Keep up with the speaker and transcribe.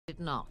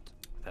not.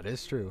 That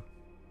is true.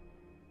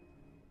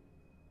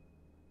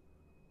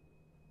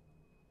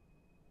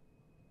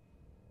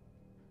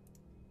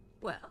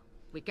 Well,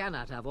 we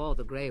cannot have all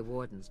the Grey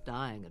Wardens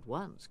dying at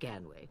once,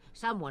 can we?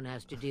 Someone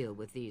has to deal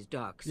with these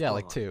dark spawn. Yeah,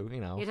 like two, you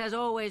know. It has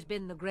always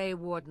been the Grey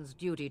Warden's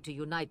duty to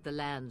unite the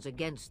lands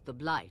against the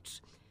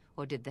Blights.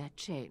 Or did that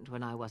change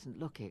when I wasn't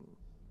looking?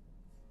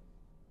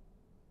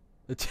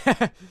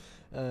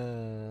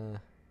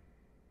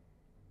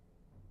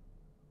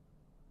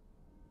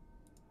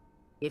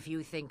 If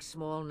you think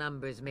small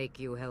numbers make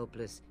you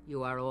helpless,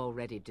 you are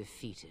already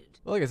defeated.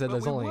 Well, like I said, But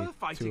there's we only were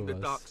fighting two the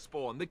of us.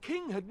 Darkspawn. The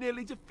king had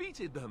nearly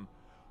defeated them.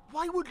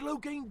 Why would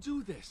Loghain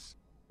do this?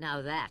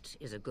 Now that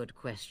is a good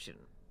question.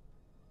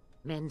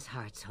 Men's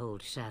hearts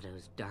hold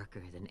shadows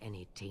darker than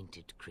any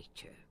tainted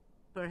creature.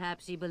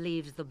 Perhaps he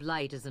believes the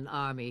Blight is an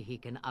army he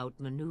can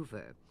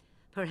outmaneuver.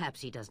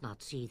 Perhaps he does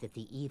not see that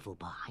the evil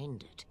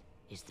behind it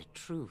is the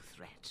true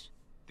threat.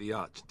 The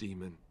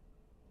archdemon.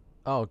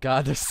 Oh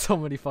god, there's so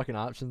many fucking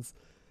options.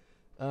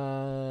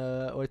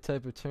 What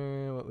type of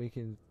turn? What we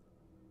can...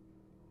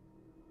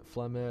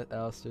 Flemeth,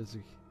 Alistair's...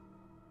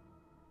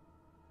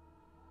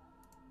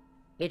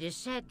 It is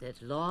said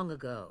that long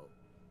ago,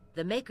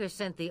 the Maker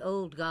sent the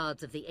old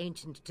gods of the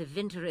ancient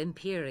Tevinter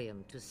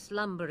Imperium to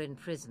slumber in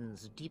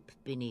prisons deep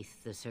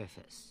beneath the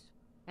surface.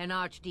 An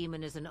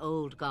archdemon is an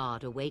old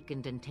god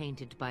awakened and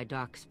tainted by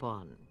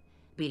darkspawn.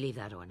 Believe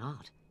that or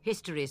not,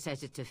 history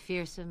says it's a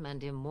fearsome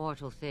and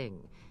immortal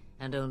thing,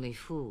 and only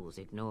fools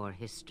ignore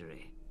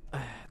history.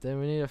 Then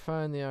we need to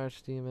find the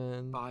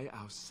archdemon. By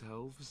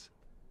ourselves?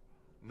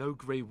 No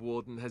Grey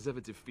Warden has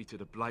ever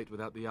defeated a Blight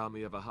without the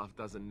army of a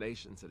half-dozen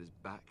nations at his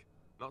back.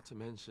 Not to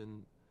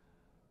mention...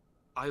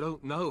 I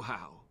don't know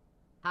how.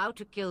 How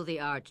to kill the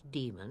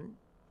archdemon,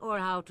 or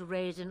how to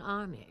raise an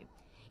army?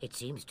 It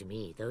seems to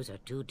me those are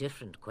two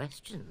different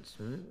questions,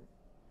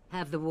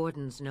 Have the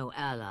Wardens no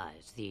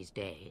allies these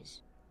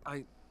days?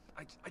 I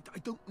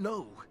don't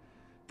know.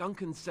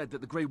 Duncan said that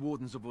the Grey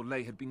Wardens of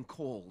Orlais had been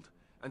called,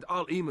 and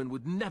Arl Eamon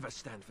would never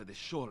stand for this,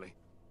 surely.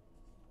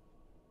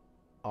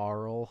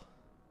 Arl.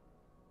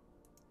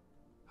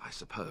 I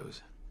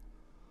suppose.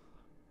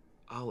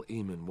 Arl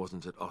Eamon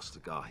wasn't at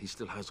Ostagar. He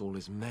still has all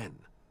his men.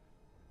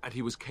 And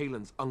he was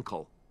Kaelin's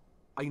uncle.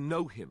 I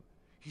know him.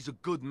 He's a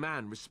good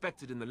man,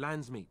 respected in the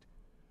Landsmeet.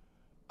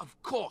 Of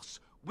course,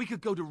 we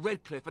could go to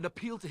Redcliffe and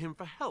appeal to him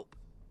for help.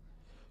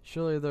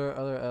 Surely there are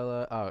other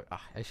allies. Oh,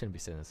 I shouldn't be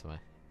saying this way.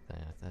 Yeah,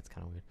 that's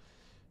kind of weird.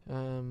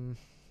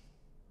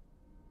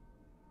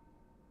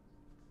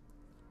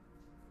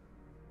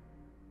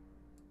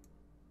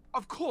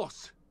 Of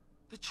course!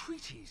 The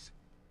treaties!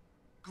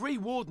 Grey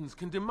Wardens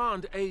can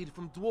demand aid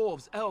from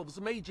dwarves,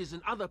 elves, mages,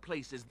 and other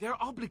places. They're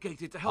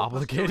obligated to help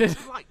us during the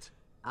Blight.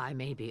 I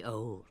may be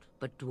old,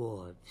 but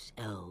dwarves,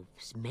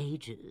 elves,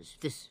 mages,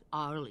 this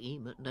Arl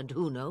Eamon, and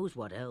who knows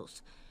what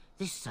else.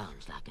 This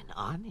sounds like an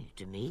army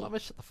to me. Let me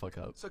shut the fuck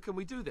up. So can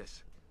we do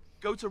this?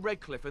 Go to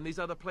Redcliffe and these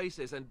other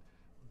places and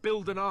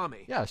build an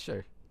army? Yeah,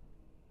 sure.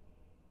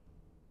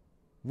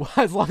 Well,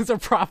 as long as there's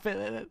profit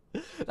in it.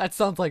 That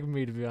sounds like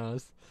me, to be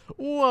honest.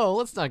 Whoa,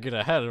 let's not get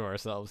ahead of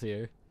ourselves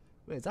here.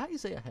 Wait, is that how you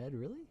say ahead,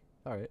 really?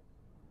 Alright.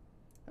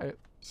 Alright.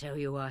 So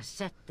you are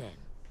set then,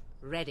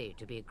 ready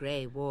to be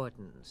Grey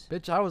Wardens.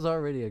 Bitch, I was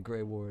already a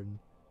Grey Warden.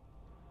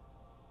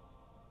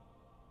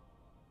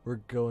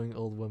 We're going,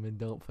 old women,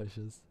 don't push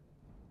us.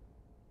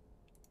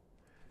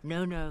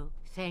 No, no,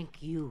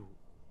 thank you.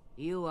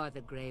 You are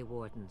the Grey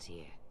Wardens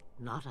here,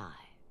 not I.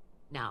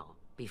 Now,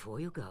 before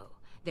you go,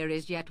 there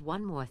is yet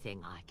one more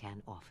thing I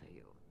can offer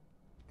you.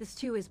 The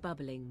stew is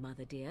bubbling,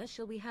 Mother dear.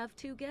 Shall we have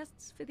 2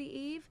 guests for the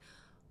eve,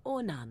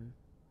 or none?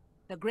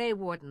 The Grey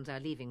Wardens are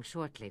leaving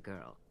shortly,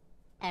 girl.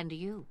 And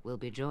you will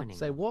be joining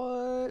Say them.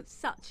 what?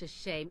 Such a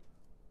shame.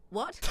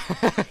 What?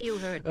 You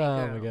heard me,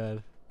 Oh girl. my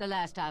god. The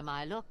last time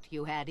I looked,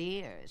 you had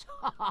ears.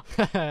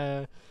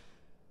 Her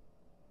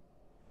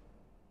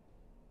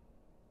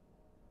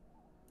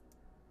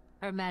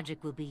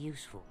magic will be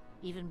useful.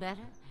 Even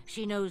better,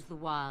 she knows the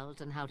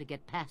wilds and how to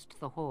get past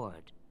the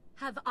Horde.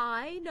 Have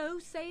I no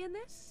say in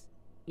this?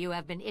 You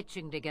have been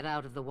itching to get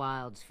out of the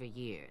wilds for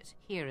years.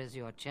 Here is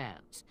your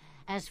chance.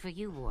 As for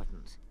you,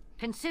 Wardens,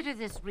 consider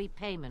this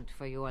repayment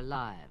for your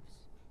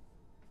lives.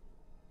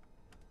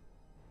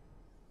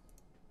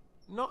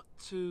 Not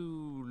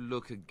to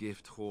look a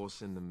gift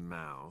horse in the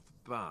mouth,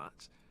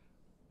 but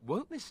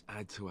won't this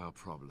add to our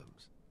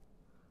problems?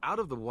 Out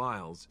of the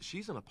wilds,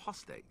 she's an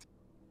apostate.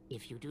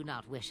 If you do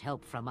not wish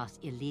help from us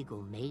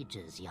illegal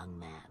mages, young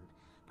man,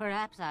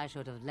 perhaps I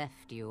should have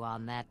left you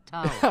on that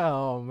tower.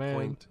 Oh man.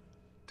 Point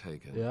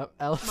taken. Yep,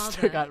 Alistair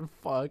Mother. got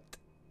fucked.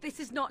 This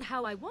is not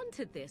how I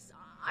wanted this.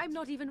 I'm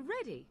not even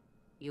ready.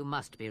 You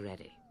must be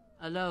ready.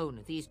 Alone,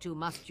 these two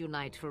must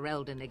unite for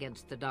Eldon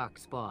against the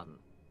Darkspawn.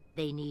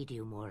 They need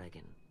you,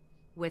 Morrigan.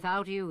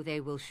 Without you, they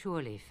will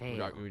surely fail.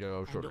 Without you, they will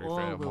and surely all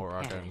fail, will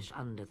Morrigan. perish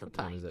under the What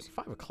time is blight. it?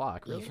 5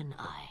 o'clock, really? Even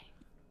I.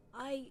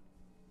 I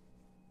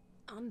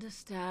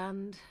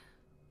understand.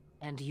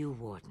 And you,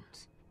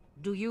 Wardens,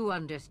 do you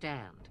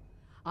understand?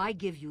 I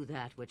give you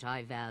that which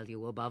I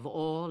value above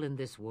all in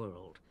this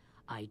world.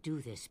 I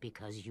do this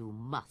because you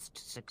must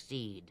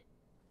succeed.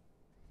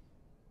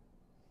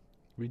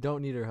 We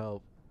don't need her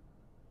help.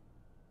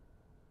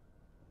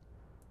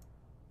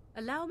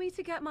 Allow me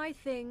to get my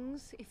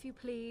things, if you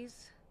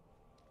please.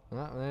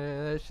 Well,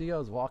 there she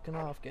goes, walking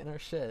off, getting her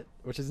shit,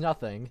 which is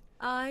nothing.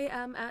 I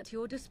am at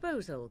your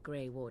disposal,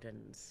 Grey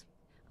Wardens.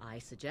 I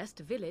suggest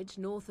a village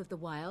north of the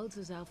Wilds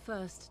as our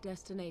first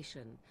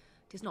destination.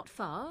 'Tis not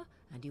far,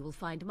 and you will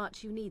find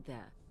much you need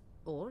there.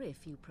 Or,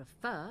 if you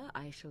prefer,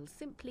 I shall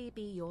simply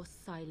be your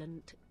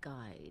silent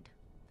guide.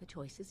 The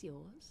choice is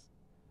yours.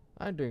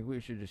 I think we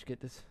should just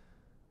get this.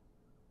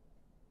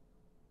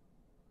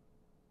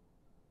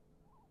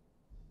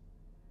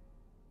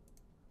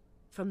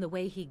 From the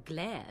way he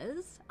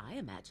glares, I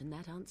imagine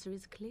that answer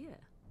is clear.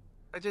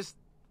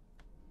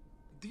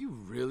 Do you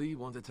really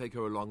want to take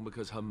her along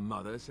because her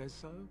mother says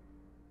so?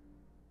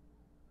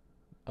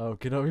 Oh,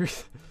 get over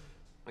here.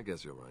 I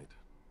guess you're right.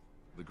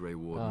 The Grey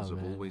Wardens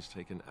have man. always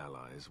taken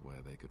allies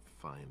where they could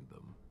find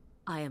them.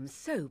 I am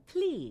so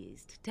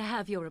pleased to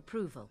have your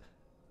approval.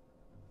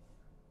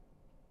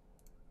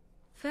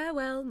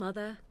 Farewell,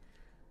 Mother.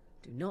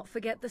 Do not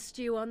forget the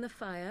stew on the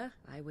fire.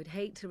 I would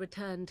hate to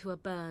return to a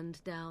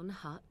burned-down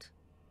hut.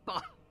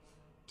 Bah!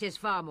 'Tis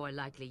far more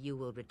likely you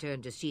will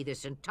return to see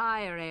this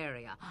entire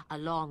area,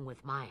 along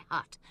with my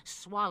hut,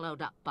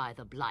 swallowed up by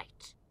the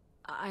blight.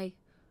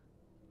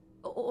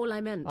 All I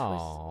meant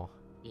was... Aww.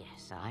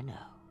 Yes, I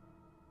know.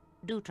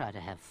 Do try to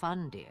have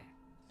fun, dear.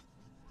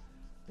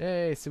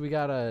 Hey, so we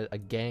got a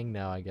gang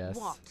now, I guess.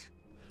 What?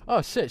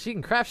 Oh shit, she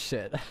can craft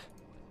shit. I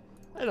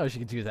didn't know she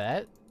could do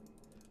that.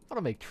 I want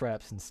to make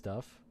traps and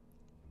stuff.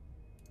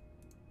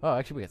 Oh,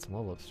 actually we got some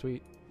level up.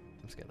 Sweet.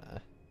 I'm just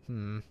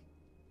gonna...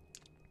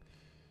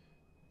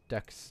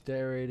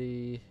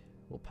 Dexterity.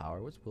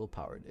 Willpower. What's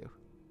willpower do?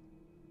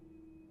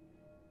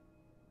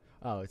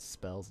 Oh, it's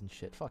spells and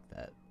shit. Fuck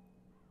that.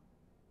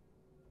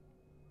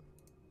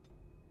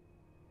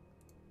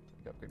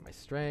 Upgrade my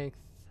strength.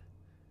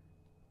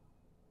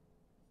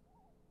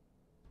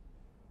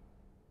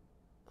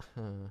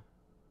 I'm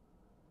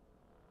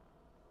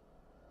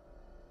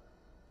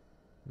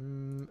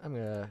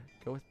gonna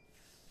go with...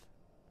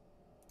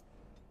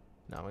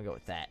 No, I'm gonna go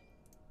with that.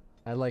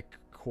 I like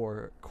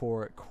core.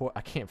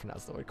 I can't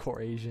pronounce the word.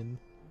 Core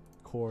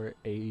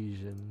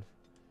Asian.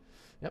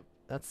 Yep,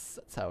 that's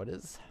how it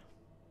is.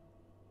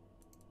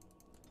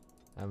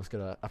 I'm just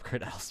gonna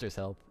upgrade Alistair's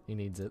health. He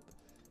needs it.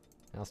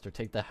 Alistair,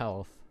 take the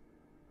health.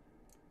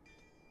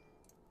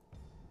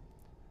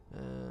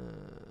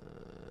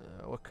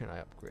 What can I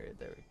upgrade?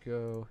 There we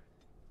go.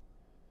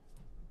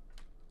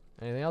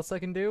 Anything else I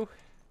can do?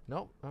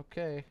 Nope.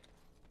 Okay.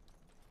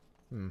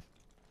 I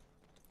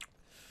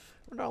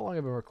wonder how long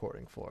I've been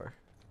recording for.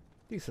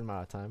 Decent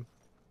amount of time.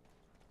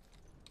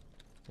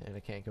 And I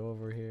can't go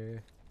over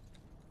here.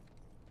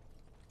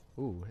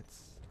 Ooh,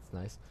 it's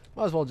nice.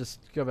 Might as well just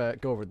go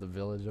over the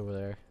village over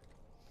there.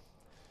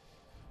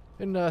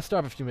 And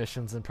start up a few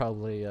missions and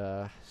probably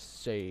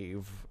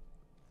save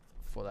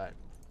for that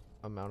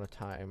amount of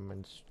time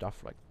and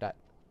stuff like that.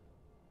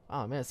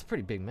 Oh man, it's a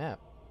pretty big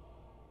map.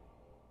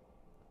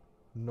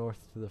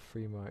 North to the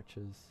Free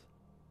Marches.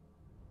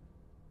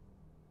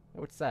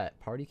 What's that?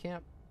 Party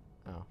camp?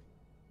 Oh.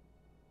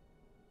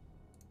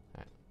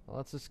 Alright. Well,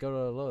 let's just go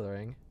to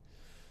Lothering.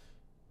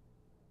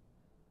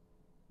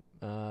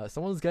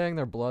 Someone's getting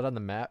their blood on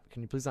the map.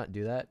 Can you please not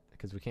do that?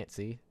 Because we can't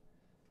see.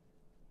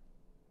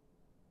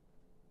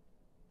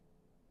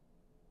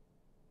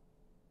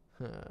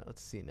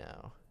 Let's see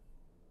now.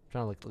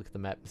 Trying to look at the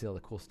map and see all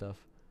the cool stuff.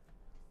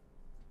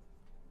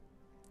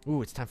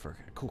 Ooh, it's time for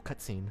a cool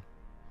cutscene.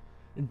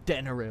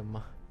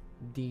 Denerim.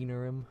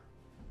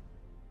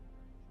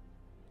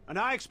 And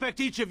I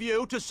expect each of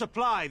you to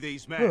supply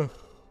these men.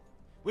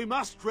 We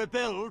must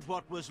rebuild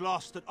what was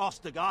lost at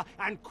Ostagar,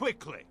 and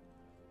quickly.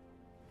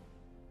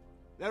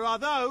 There are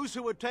those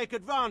who would take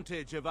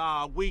advantage of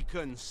our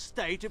weakened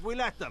state if we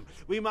let them.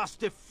 We must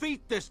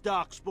defeat this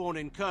Darkspawn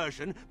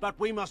incursion, but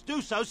we must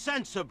do so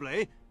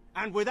sensibly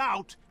and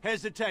without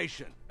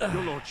hesitation.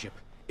 Your lordship,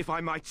 if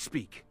I might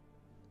speak.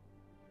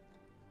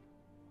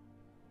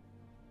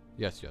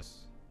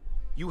 Yes.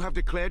 You have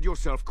declared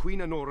yourself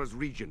Queen Honora's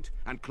regent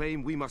and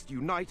claim we must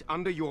unite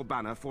under your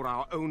banner for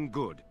our own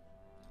good.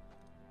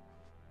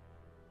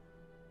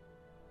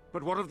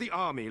 But what of the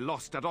army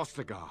lost at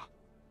Ostagar?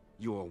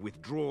 Your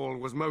withdrawal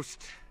was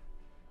most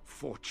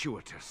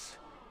fortuitous.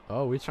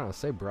 Oh, what are you trying to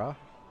say, bruh?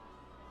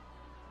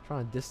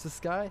 Trying to diss this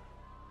guy?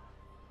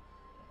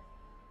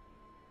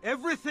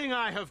 Everything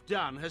I have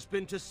done has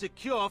been to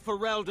secure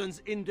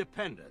Ferelden's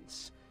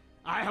independence.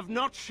 I have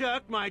not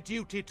shirked my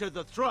duty to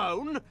the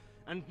throne,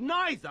 and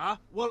neither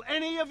will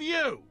any of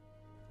you!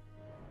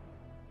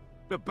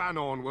 The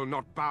Banon will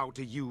not bow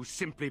to you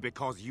simply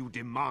because you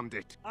demand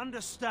it.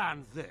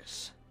 Understand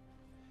this.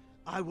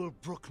 I will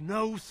brook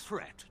no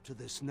threat to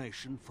this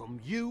nation from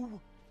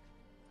you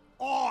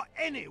or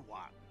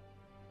anyone.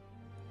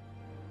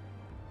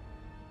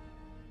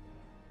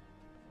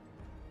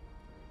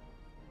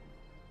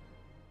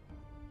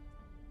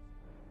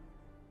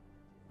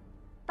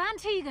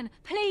 Bantegan,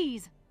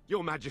 please!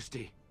 Your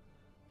Majesty,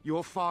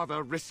 Your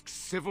father risks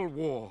civil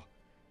war.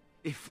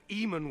 If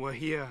Eamon were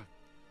here...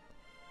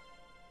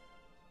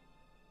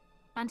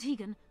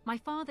 Antigon, my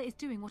father is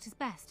doing what is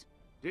best.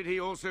 Did he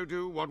also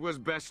do what was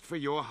best for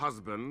your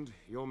husband,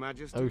 your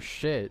majesty? Oh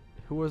shit.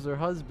 Who was her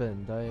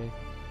husband? Oh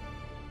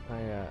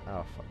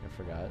fuck, I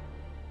forgot.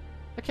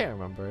 I can't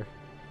remember.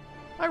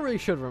 I really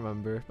should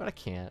remember, but I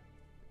can't.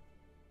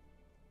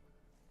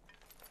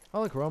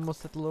 Oh look, we're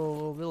almost at the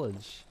little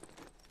village.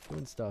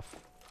 Doing stuff.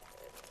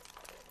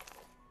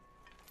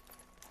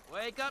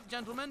 Wake up,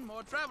 gentlemen.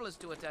 More travelers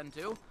to attend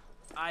to.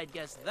 I'd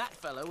guess that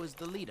fellow is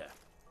the leader.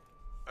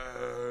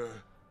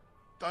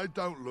 They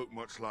don't look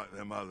much like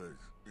them others.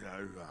 You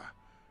know,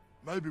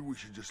 maybe we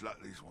should just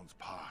let these ones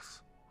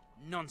pass.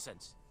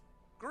 Nonsense.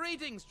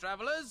 Greetings,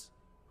 travelers.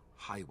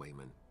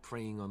 Highwaymen,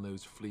 preying on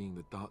those fleeing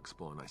the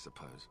Darkspawn, I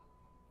suppose.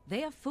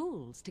 They are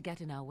fools to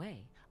get in our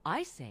way.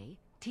 I say,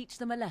 teach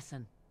them a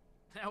lesson.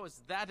 Now,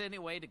 is that any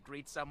way to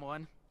greet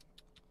someone?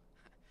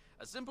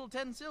 A simple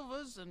 10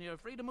 silvers, and you're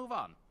free to move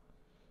on.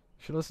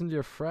 You should listen to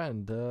your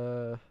friend.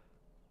 Ooh,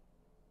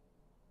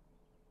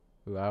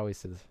 I always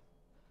say this.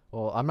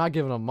 Well, I'm not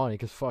giving him money,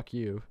 because fuck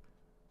you.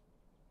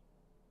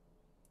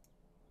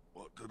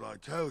 What did I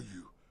tell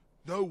you?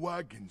 No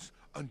wagons,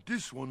 and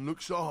this one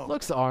looks armed.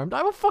 Looks armed. I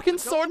have a fucking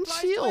The toll sword and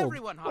applies to shield.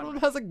 everyone, One of Hunter.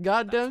 them has a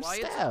goddamn That's why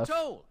staff. it's a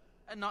toll,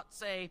 and not,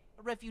 say,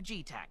 a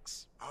refugee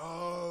tax.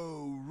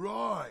 Oh,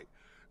 right.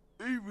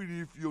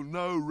 Even if you're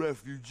no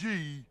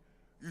refugee,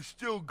 you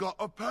still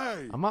gotta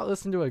pay. I'm not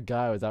listening to a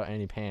guy without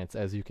any pants,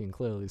 as you can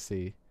clearly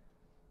see.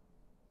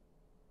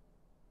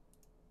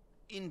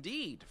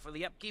 Indeed, for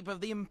the upkeep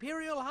of the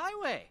Imperial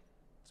Highway.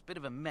 It's a bit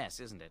of a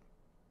mess, isn't it?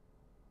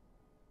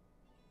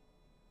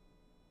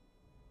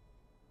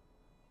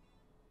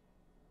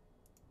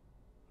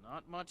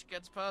 Not much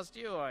gets past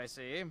you, I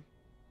see.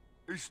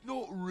 It's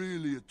not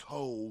really a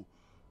toll.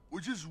 We're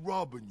just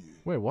robbing you.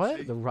 Wait, what?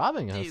 See? They're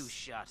robbing us. Do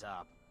shut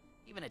up.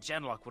 Even a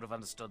Genlock would have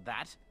understood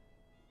that.